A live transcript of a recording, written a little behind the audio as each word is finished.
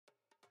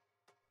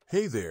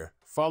Hey there,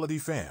 FOLITY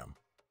fam.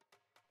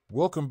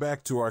 Welcome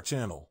back to our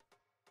channel.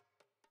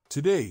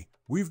 Today,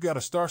 we've got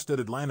a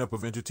star-studded lineup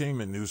of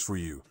entertainment news for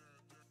you.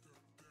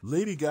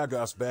 Lady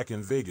Gaga's back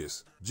in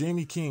Vegas,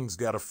 Jaime King's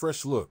got a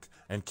fresh look,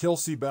 and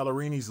Kelsea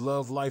Ballerini's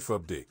love life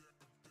update.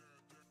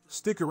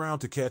 Stick around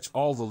to catch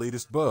all the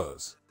latest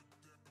buzz.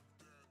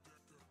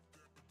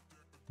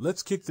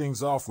 Let's kick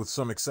things off with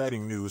some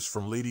exciting news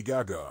from Lady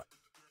Gaga.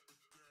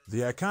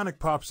 The iconic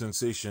pop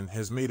sensation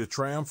has made a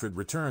triumphant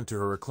return to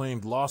her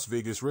acclaimed Las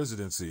Vegas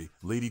residency,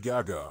 Lady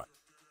Gaga.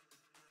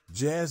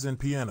 Jazz and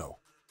piano.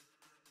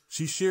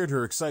 She shared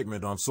her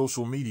excitement on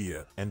social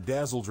media and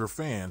dazzled her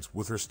fans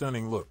with her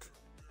stunning look.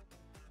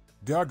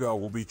 Gaga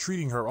will be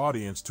treating her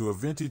audience to a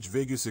vintage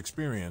Vegas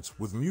experience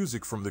with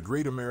music from the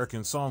Great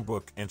American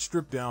Songbook and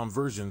stripped-down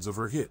versions of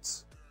her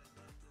hits.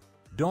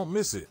 Don't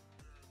miss it.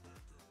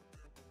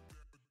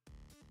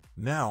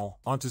 Now,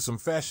 onto some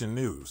fashion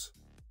news.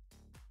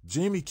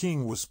 Jaime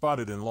King was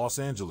spotted in Los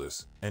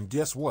Angeles, and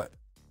guess what?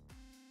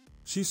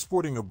 She's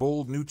sporting a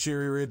bold new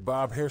cherry red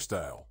bob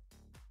hairstyle.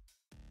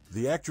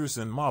 The actress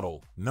and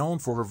model, known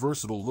for her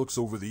versatile looks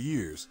over the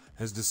years,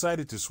 has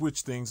decided to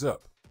switch things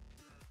up.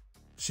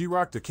 She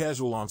rocked a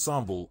casual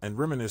ensemble and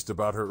reminisced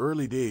about her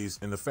early days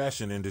in the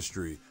fashion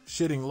industry,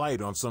 shedding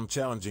light on some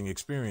challenging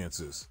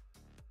experiences.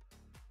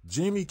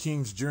 Jaime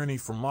King's journey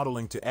from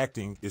modeling to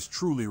acting is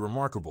truly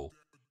remarkable.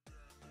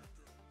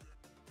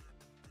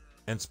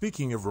 And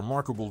speaking of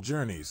remarkable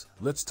journeys,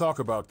 let's talk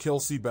about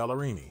Kelsea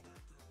Ballerini.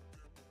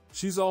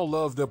 She's all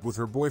loved up with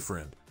her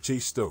boyfriend,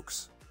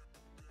 Stokes.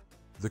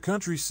 The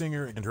country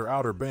singer and her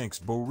Outer Banks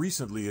beau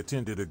recently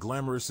attended a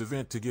glamorous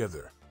event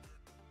together.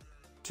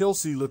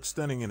 Kelsea looked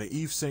stunning in a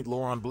Yves Saint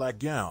Laurent black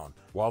gown,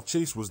 while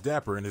Chase was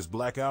dapper in his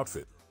black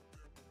outfit.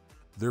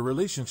 Their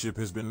relationship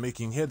has been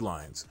making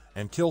headlines,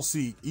 and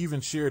Kelsea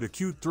even shared a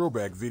cute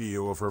throwback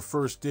video of her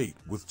first date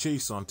with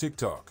Chase on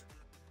TikTok.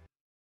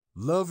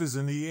 Love is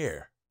in the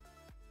air.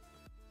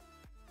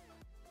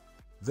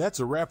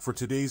 That's a wrap for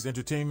today's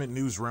entertainment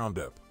news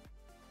roundup.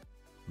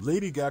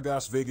 Lady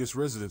Gaga's Vegas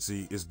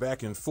residency is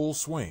back in full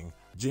swing,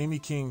 Jaime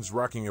King's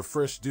rocking a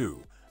fresh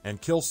do,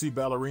 and Kelsea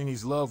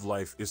Ballerini's love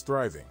life is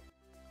thriving.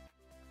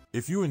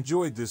 If you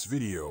enjoyed this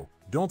video,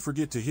 don't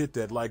forget to hit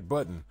that like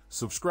button,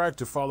 subscribe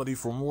to FOLITY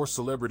for more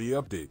celebrity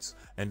updates,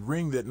 and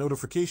ring that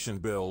notification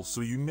bell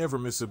so you never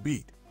miss a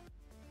beat.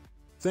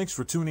 Thanks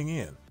for tuning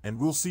in, and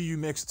we'll see you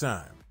next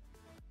time.